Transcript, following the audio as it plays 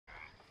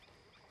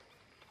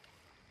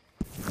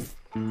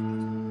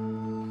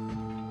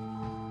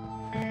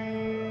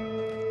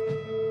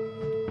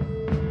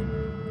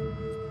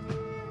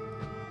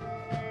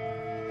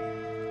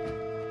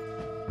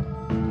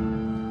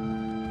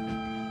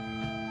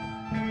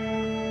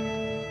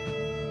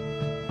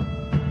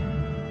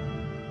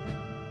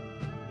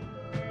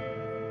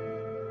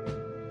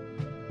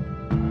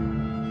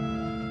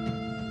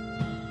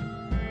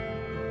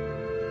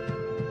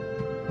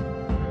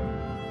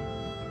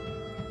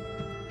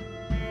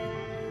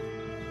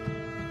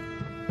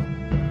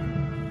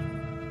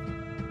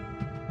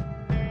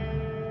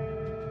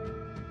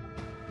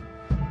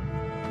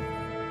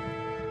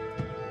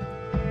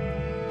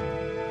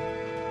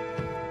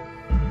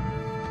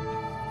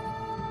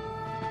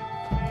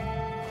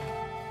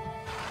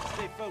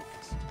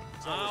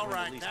All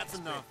right, that's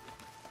enough.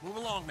 Move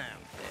along now.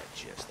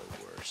 They're just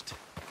the worst.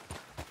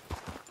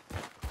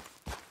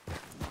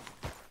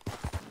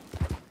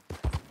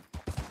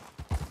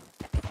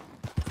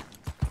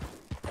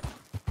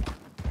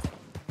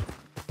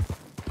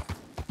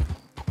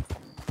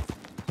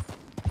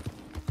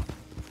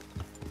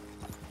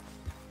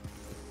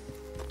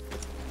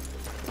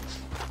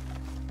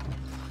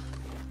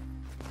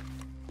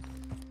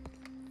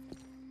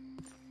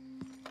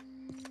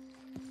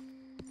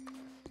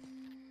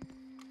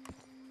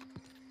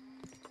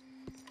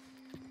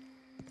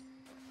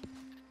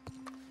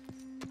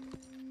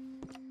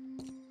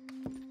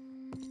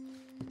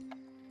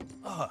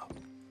 Ah,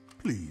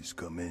 please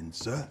come in,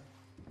 sir.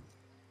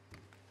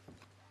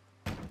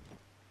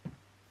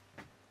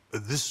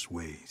 This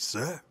way,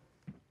 sir.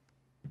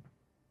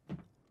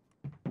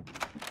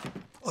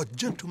 A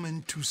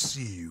gentleman to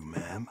see you,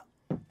 ma'am.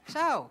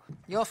 So,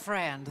 your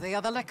friend, the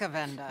other liquor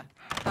vendor.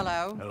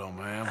 Hello. Hello,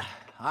 ma'am.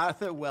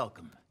 Arthur,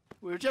 welcome.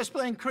 We were just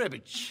playing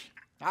cribbage.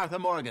 Arthur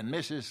Morgan,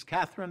 Mrs.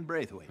 Catherine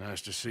Braithwaite.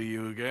 Nice to see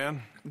you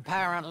again.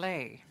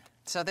 Apparently.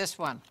 So this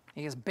one,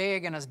 he is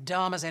big and as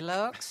dumb as he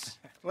looks?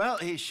 Well,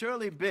 he's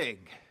surely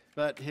big,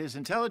 but his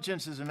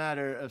intelligence is a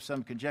matter of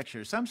some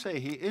conjecture. Some say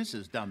he is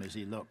as dumb as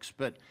he looks,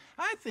 but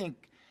I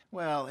think,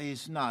 well,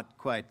 he's not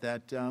quite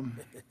that dumb.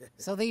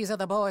 So these are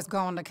the boys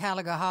going to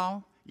Caliga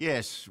Hall?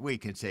 Yes, we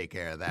can take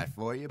care of that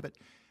for you, but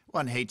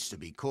one hates to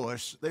be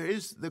coarse. There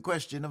is the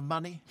question of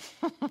money.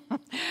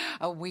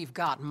 Oh, we've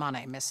got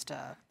money,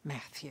 Mr.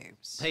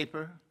 Matthews.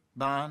 Paper,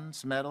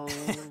 bonds, metal.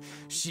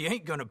 She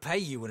ain't gonna pay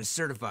you with a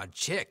certified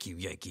check, you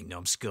Yankee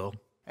numbskull.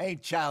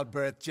 Ain't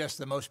childbirth just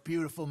the most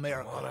beautiful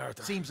miracle? Well,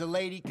 Arthur. Seems a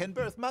lady can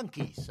birth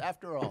monkeys,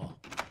 after all.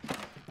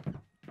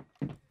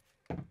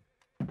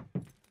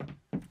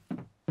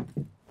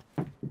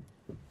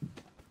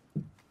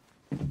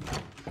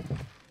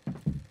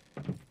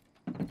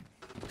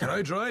 Can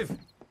I drive?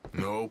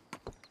 Nope.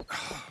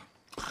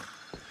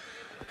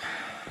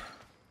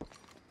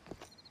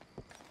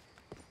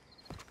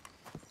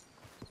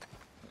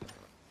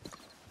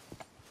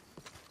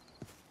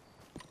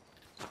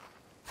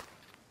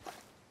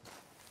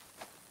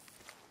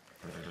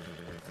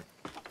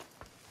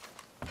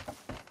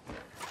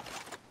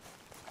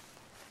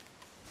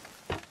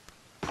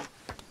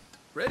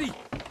 Ready?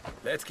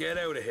 Let's get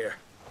out of here.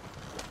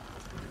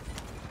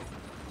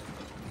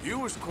 You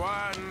was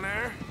quiet in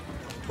there.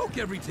 Took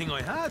everything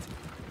I had.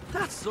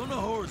 That son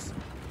of hers.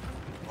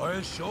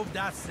 I'll shove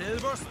that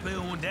silver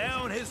spoon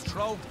down his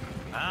throat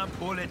and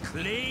pull it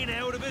clean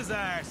out of his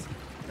arse.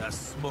 The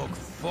smug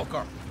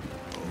fucker.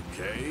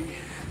 Okay.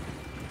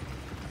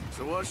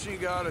 So what she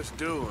got us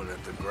doing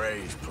at the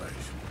Gray's place?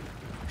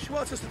 She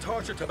wants us to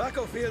torture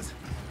tobacco fields.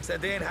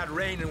 Said they ain't had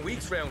rain in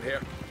weeks round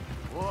here.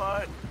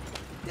 What?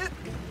 Yep,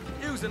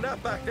 using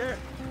that back there.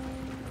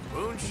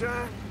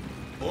 Moonshine?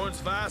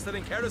 Burns faster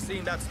than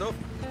kerosene, that stuff.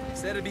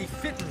 Said it'd be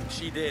fitting,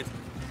 she did.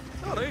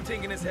 All I'm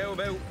thinking is how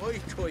about I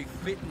try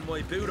fitting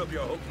my boot up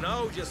your hook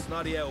now, you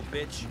snotty old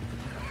bitch.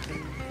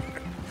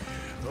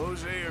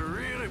 Hosea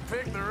really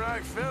picked the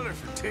right feller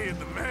for tea at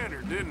the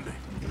manor, didn't he?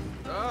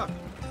 Ah,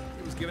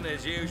 he was giving it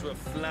his usual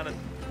flannin'.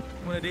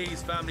 One of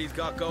these families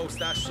got gold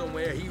stashed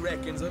somewhere, he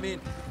reckons. I mean,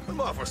 I'm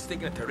all for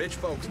sticking it to rich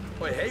folks.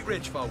 I hate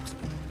rich folks.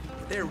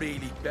 But there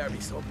really better be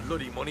some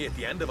bloody money at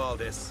the end of all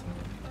this.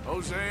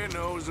 Hosea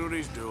knows what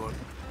he's doing.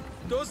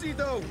 Does he,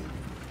 though?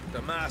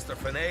 The master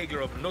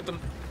finagler of nothing.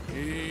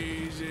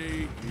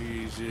 Easy,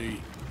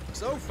 easy.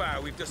 So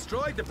far, we've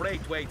destroyed the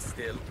Braithwaite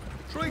still,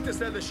 tried to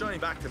sell the shine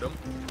back to them.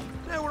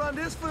 Now we're on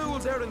this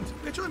fool's errand,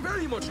 which I'm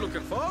very much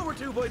looking forward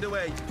to, by the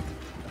way.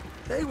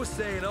 They was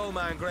saying old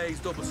man Gray's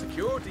double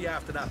security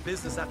after that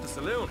business at the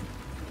saloon.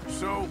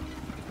 So,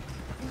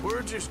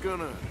 we're just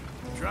gonna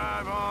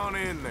drive on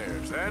in there,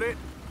 is that it?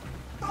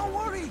 Don't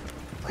worry,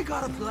 I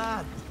got a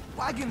plan.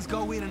 Wagons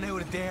go in and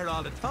out of there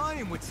all the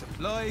time with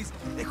supplies,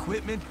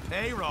 equipment,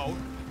 payroll.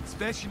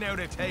 Especially now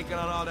they've taken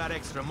on all that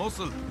extra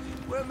muscle.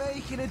 We're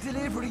making a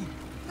delivery,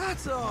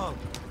 that's all.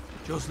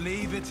 Just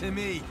leave it to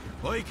me.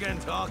 I can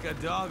talk a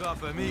dog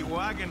off a meat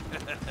wagon.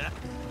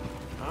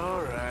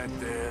 All right,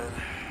 then.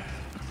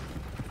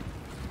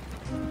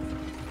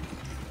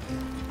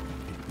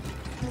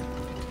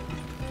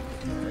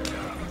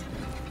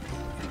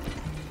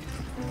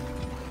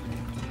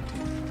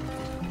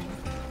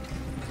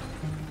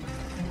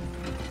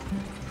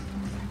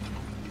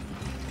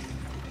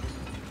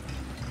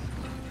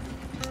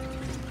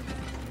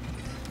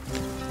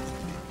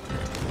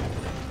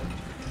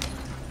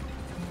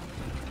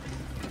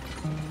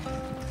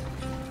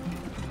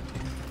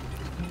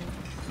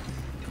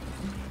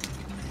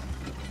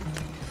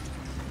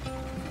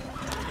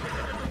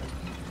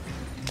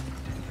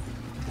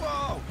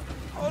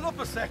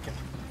 second.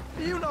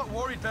 Are you not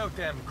worried about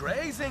them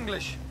Greys,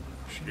 English?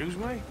 Excuse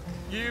me?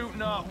 You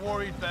not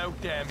worried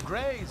about them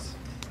Greys?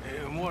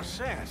 In what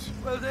sense?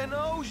 Well, they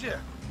knows you.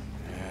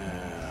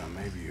 Yeah,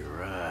 maybe you're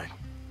right.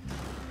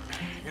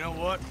 You know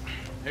what?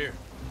 Here,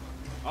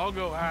 I'll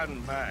go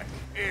hiding back.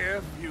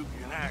 If you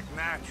can act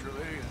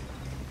naturally and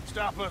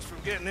stop us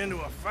from getting into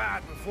a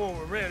fight before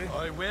we're ready.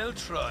 I will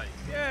try.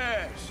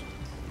 Yes.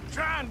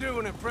 Try and do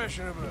an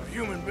impression of a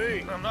human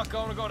being. I'm not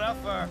going to go that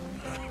far.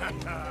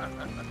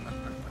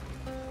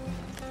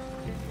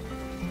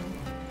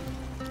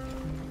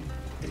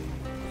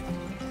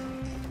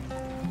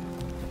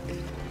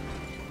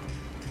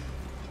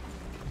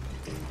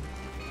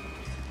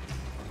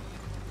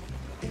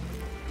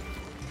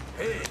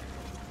 Hey.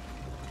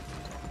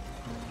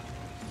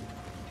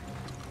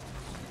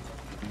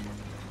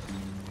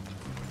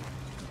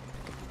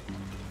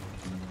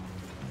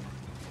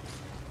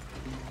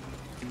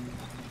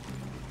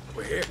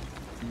 We're here.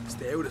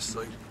 Stay out of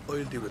sight.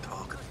 I'll do the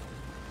talking.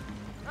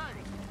 Hey,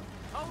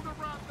 hold it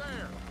right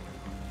there.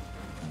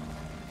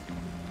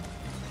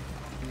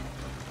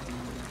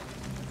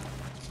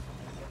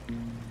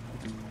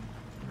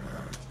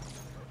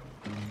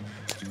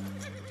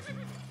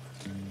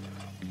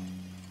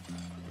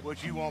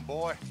 What you want,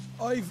 boy?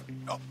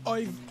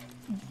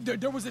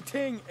 There was a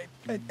thing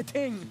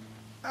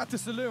at the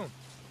saloon.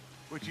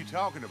 What you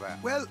talking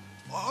about? Well,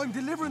 I'm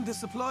delivering the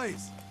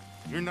supplies.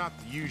 You're not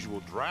the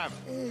usual driver.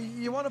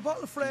 You want a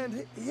bottle,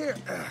 friend? Here.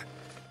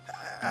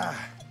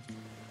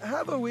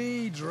 Have a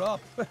wee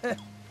drop.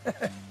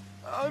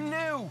 I'm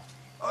new.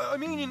 I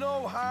mean you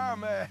no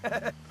harm.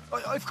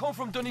 I've come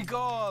from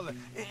Donegal,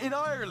 in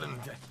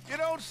Ireland. You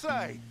don't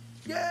say.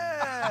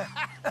 Yeah!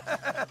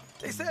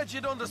 They said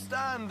you'd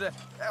understand.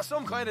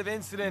 Some kind of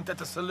incident at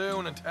the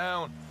saloon in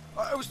town.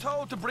 I was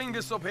told to bring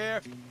this up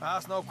here.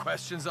 Ask no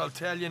questions, I'll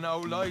tell you no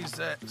lies,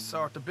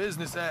 sort of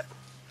business.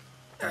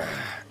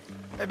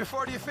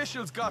 Before the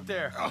officials got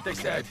there, they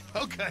said.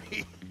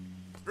 Okay.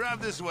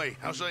 Drive this way.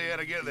 I'll show you how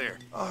to get there.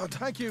 Oh,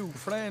 thank you,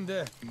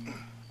 friend.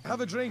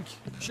 Have a drink.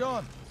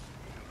 Sean.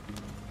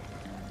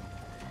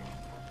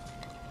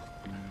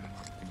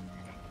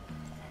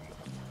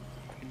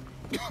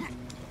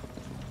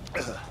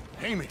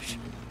 Hamish.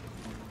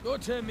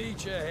 Good to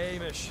meet you,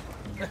 Hamish.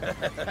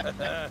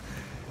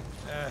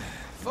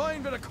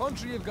 Fine bit of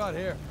country you've got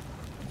here.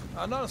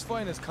 Not as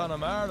fine as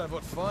Connemara,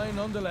 but fine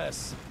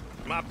nonetheless.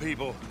 My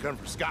people come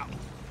from Scotland.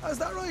 Is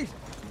that right?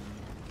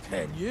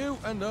 Then you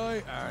and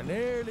I are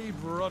nearly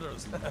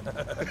brothers.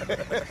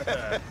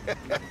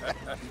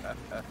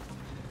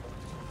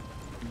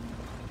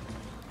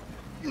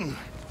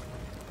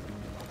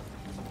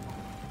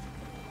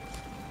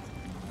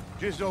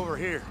 Just over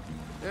here.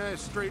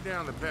 Straight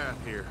down the path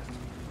here.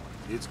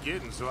 It's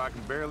getting so I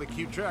can barely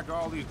keep track of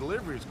all these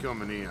deliveries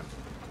coming in.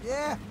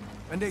 Yeah,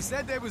 and they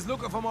said they was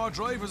looking for more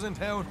drivers in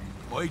town.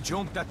 I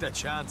jumped at the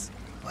chance.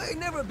 I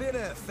never been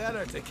a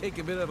feller to kick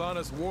a bit of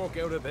honest work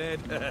out of bed.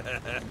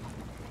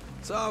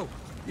 So,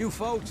 you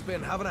folks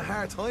been having a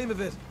hard time of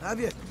it, have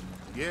you?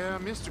 Yeah,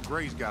 Mr.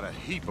 Gray's got a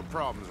heap of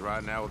problems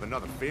right now with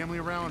another family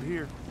around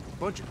here.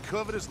 Bunch of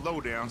covetous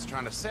lowdowns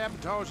trying to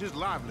sabotage his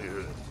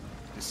livelihood.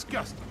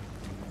 Disgusting.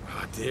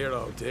 Oh dear,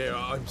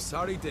 I'm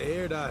sorry to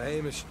hear that,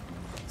 Hamish.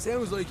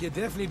 Sounds like you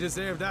definitely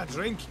deserve that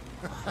drink.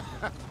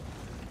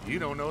 You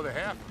don't know the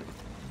half of it.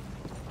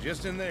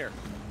 Just in there.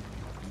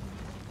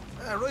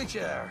 Right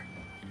you are.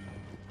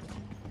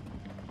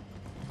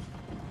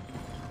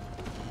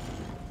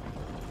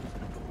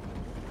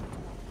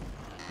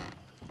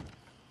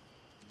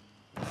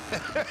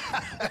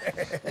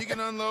 You can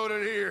unload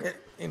it here.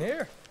 In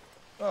here?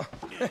 Oh,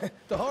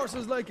 the horse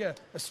is like a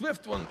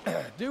swift one,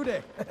 do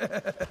they?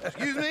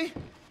 Excuse me?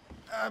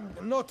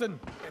 Nothing.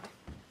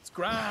 It's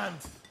grand.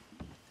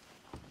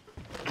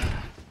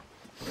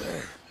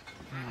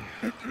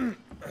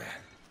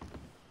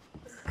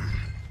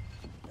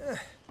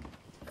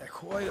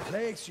 Quite a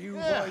place you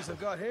boys have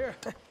got here.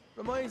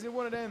 Reminds me of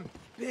one of them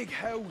big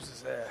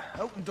houses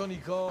out in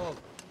Donegal.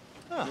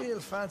 Real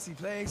fancy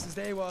places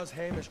they was,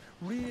 Hamish.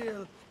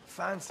 Real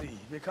fancy.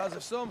 Because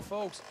if some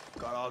folks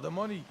got all the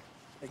money,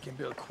 they can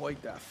build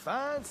quite the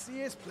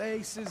fanciest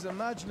places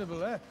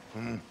imaginable, eh?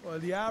 Well,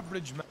 the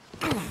average man...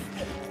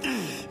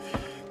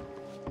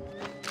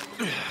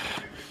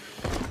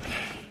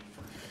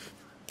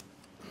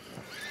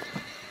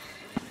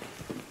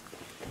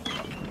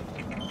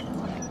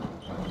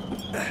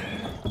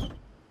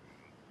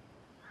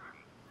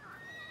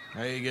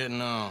 How you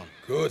getting on?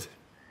 Good.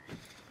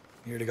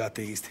 Nearly got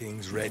these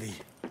things ready.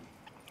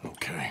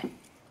 Okay.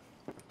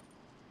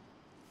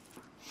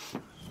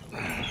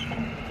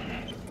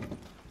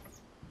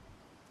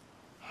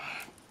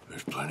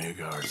 There's plenty of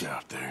guards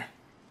out there.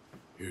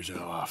 Here's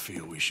how I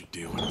feel we should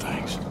deal with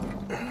things.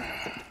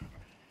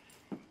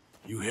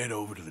 You head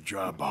over to the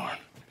dry barn.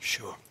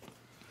 Sure.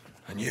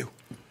 And you?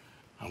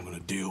 I'm gonna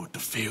deal with the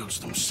fields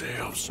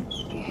themselves.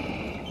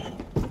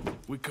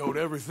 We coat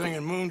everything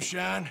in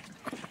moonshine,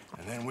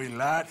 and then we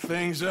light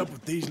things up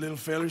with these little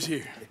fellers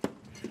here.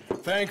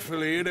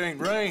 Thankfully, it ain't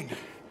rained,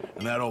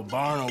 and that old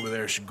barn over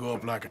there should go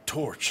up like a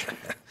torch.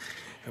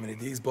 How many of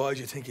these boys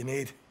you think you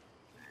need?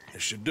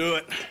 This should do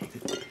it.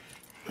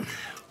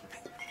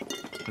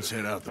 Let's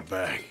head out the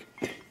back.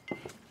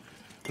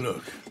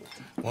 Look,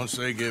 once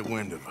they get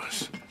wind of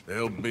us,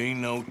 there'll be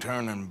no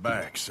turning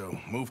back, so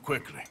move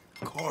quickly.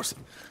 Of course.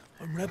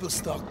 I'm rebel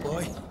stock,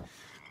 boy.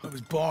 I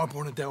was born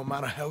burning down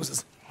manor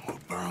houses. We'll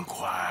burn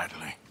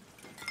quietly.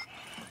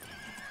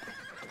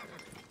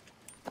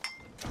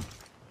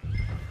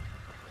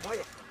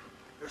 Quiet.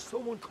 There's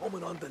someone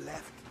coming on the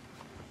left.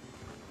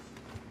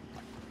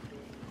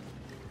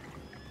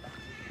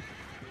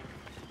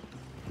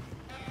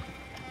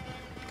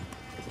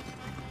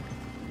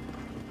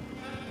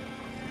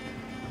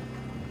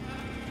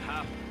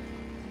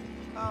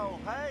 Oh,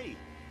 hey.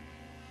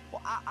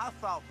 Well, I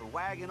thought the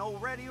wagon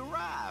already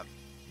arrived.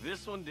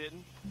 This one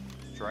didn't.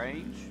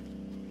 Strange.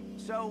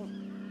 So,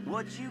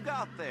 what you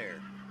got there?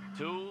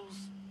 Tools,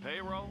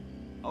 payroll.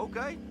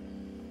 Okay.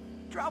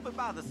 Drop it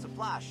by the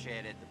supply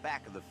shed at the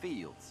back of the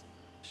fields.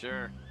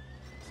 Sure.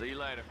 See you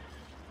later.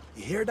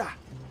 You hear that?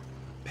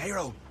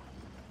 Payroll.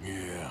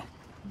 Yeah.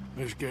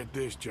 Let's get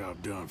this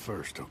job done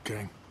first,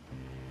 okay?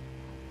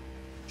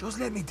 Just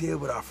let me deal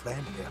with our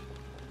friend here.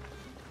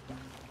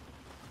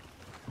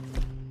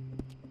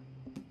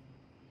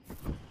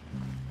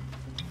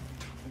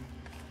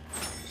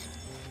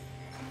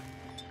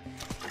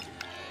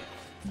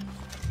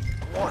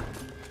 One,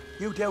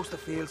 you douse the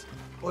fields.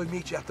 I'll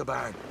meet you at the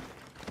barn.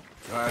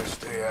 Try to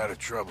stay out of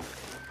trouble.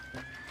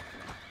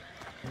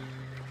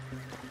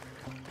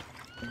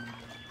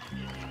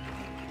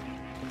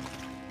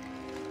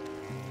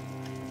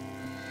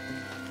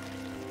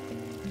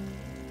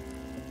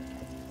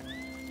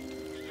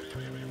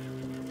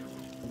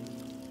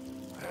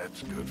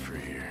 That's good for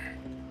here.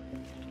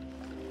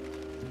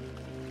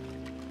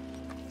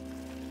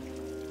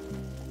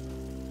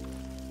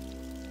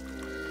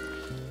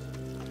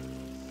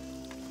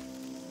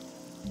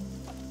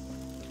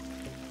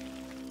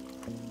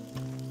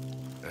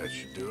 That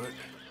should do it.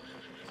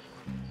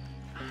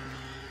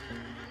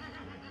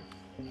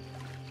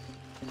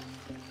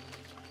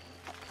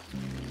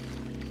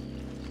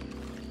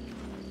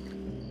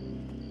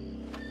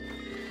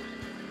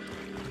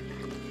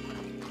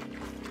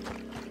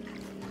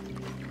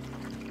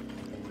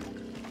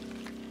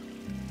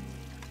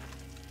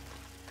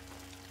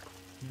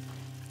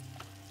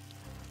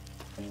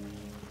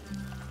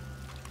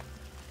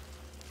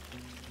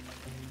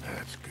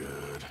 That's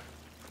good.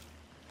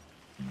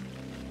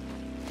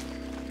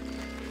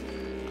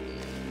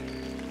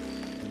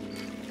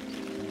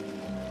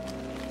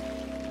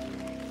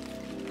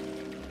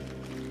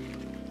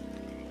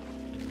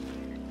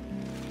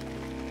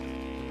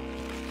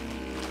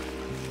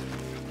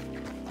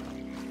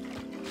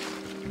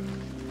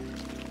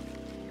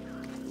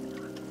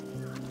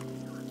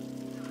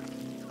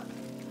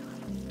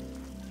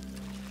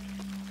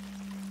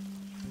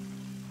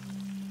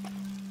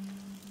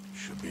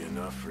 Should be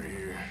enough for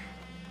here.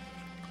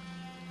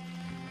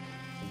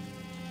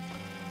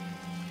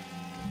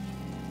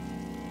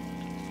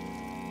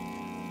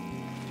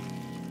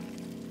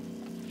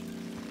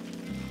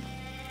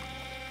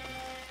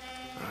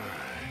 All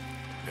right,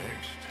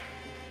 next.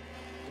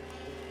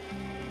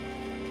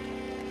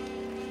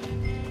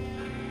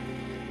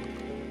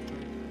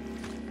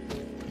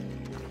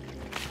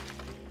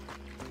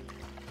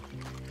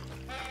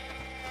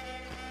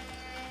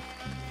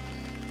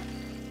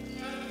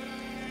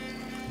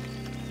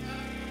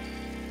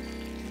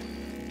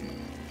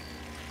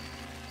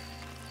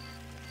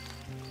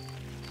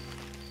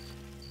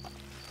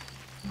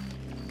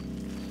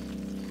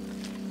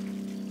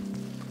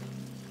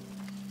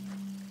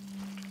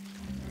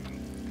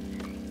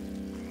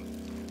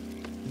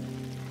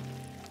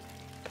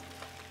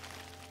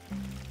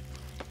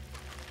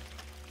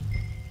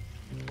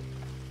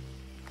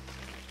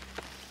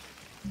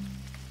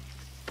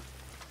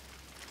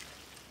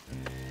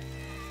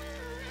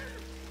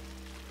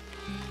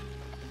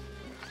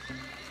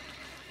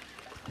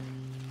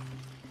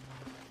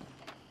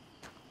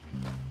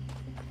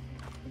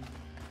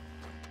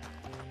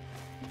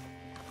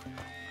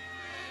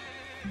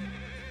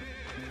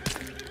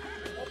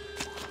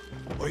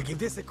 Or you give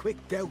this a quick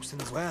dousing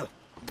as well.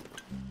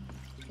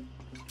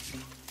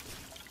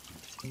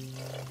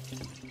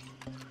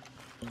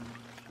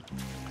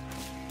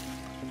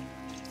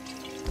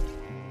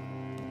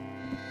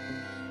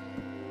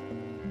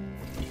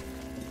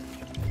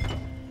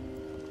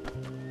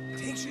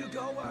 Think she'll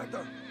go,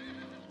 Arthur?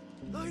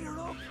 Light her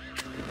up.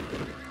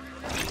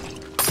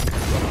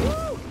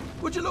 Woo!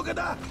 Would you look at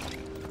that?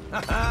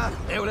 Haha!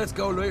 Now let's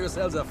go light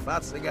ourselves a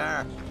fat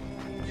cigar.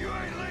 You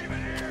ain't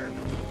leaving here!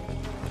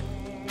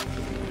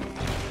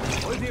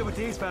 I'll deal with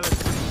these fellas.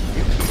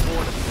 You keep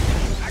warning.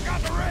 I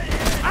got the ray!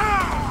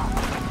 Ah!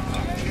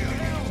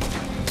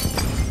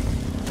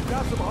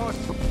 Grab some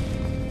horses from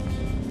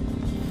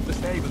the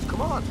stables.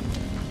 Come on.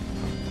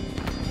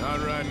 Not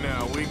right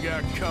now. We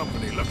got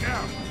company. Look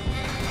out!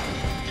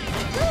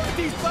 Where are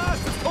these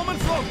bastards coming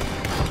from?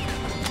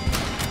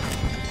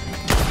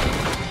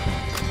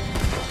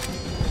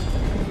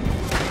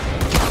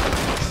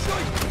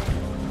 Shite!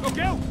 Look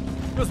out!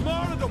 There's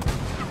more of them!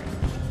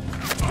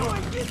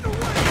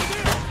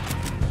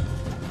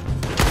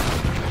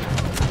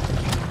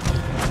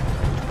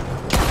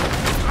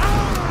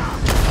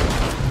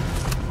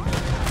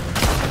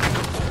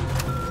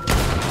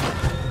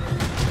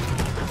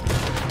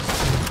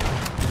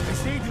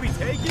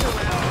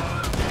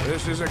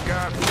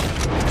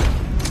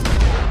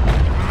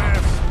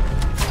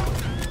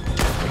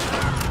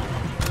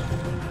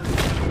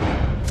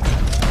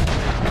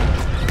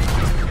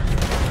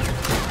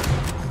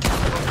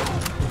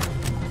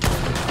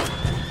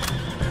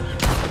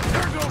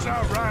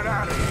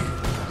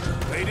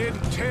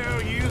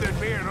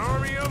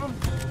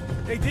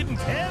 They didn't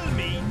tell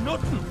me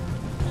nothing.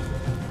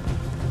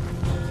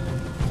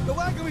 The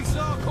wagon we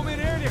saw come in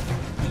earlier.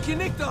 We can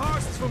nick the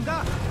horses from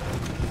that.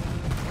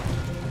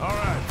 All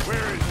right,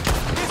 where is it?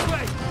 This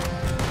way!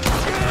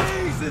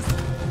 Jesus!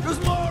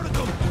 There's more of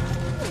them!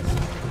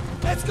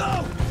 Let's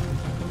go!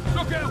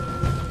 Look out!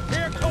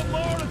 Here come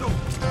more of them!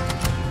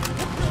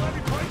 Kill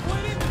every pipe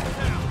went into the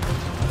town!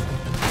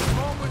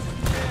 Moments of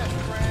death,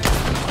 friend!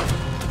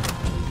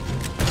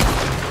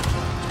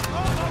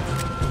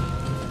 Almost!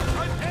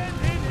 I'm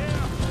heading in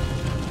here!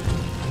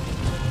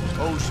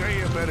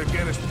 Hosea better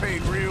get us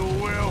paid real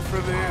well for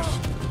this.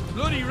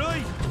 Bloody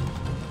right!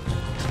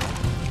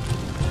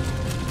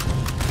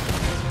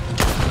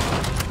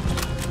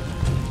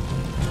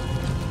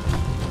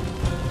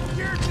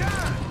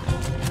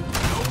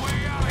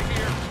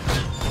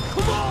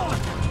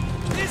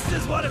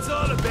 This is what it's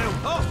all about.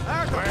 Oh,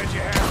 Arthur! Glad you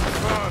had some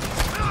fun.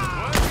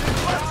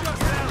 Watch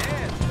yourself!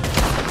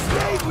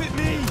 Stay with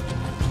me!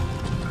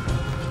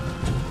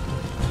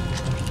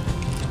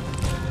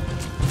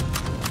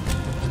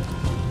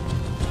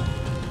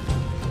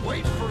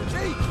 Wait for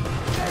me!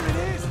 There it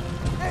is!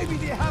 Maybe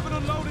they haven't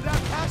unloaded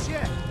that cash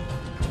yet.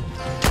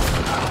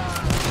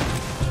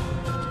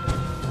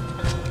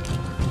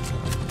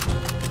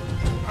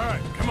 All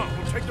right, come on,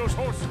 we'll take those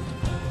horses.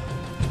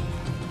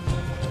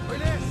 Well,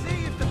 let's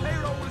see if the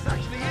payroll was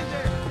actually in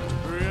there.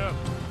 Hurry up.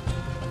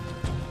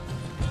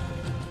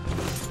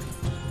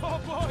 Oh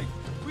boy!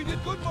 We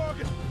did good,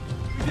 Morgan!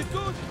 We did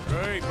good!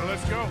 Great, well,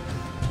 let's go.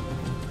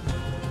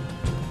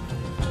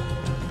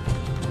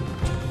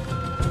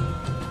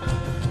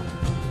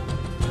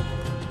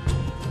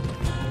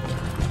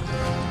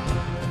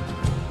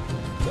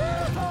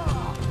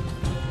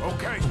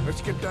 Okay,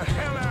 let's get the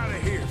hell out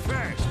of here,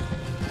 fast.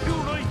 You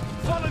right!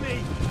 Follow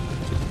me!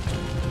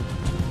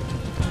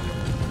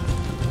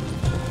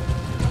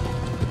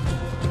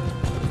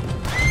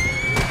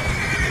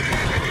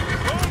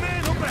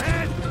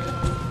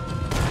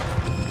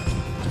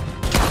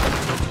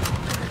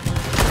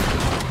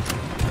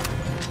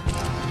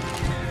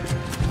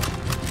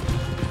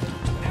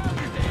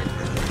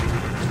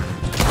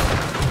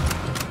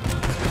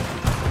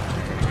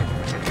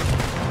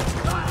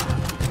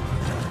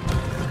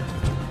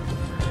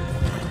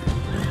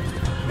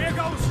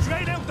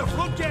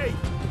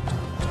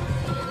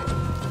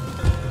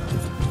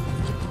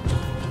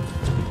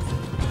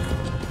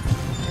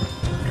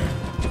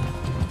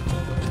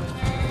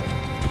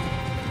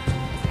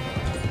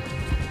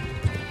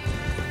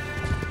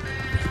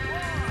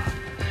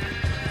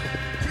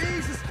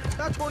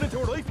 Turned into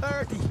a right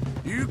party.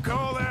 You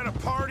call that a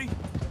party?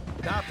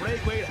 That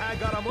breakaway had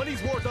got our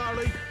money's worth, all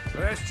right.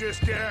 Let's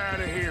just get out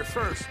of here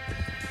first.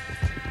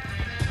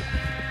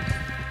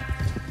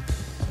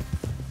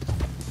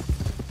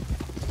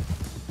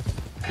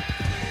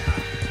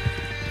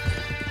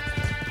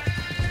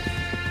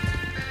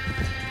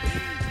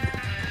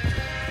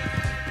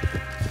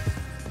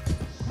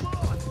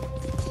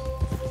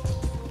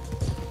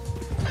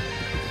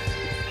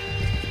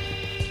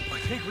 I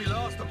think we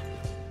lost them.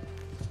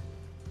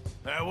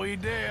 That we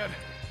did.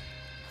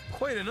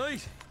 Quite a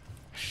night.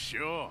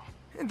 Sure.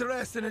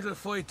 Interesting little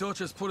fight Dutch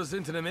has put us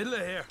into the middle of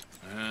here.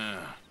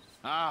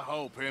 I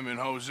hope him and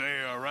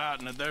Hosea are right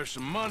and that there's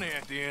some money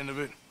at the end of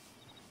it.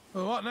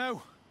 Well, what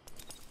now?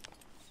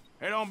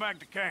 Head on back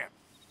to camp.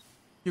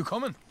 You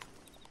coming?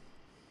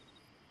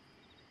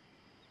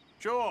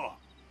 Sure.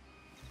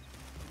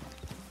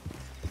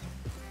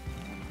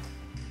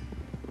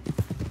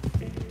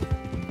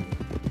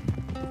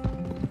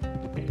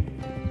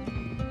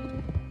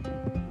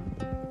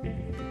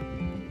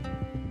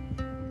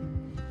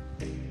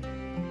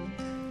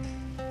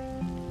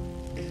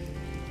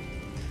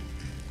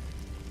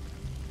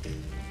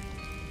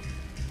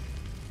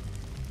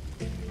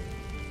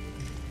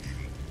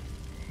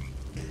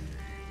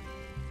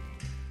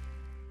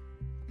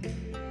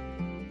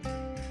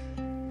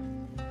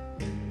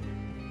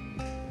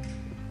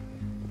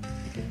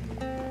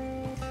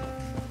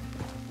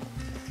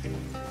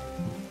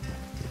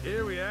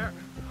 Here we are.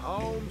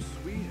 Home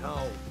sweet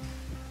home.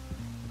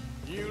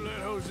 You let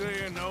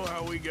Hosea know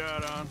how we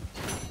got on.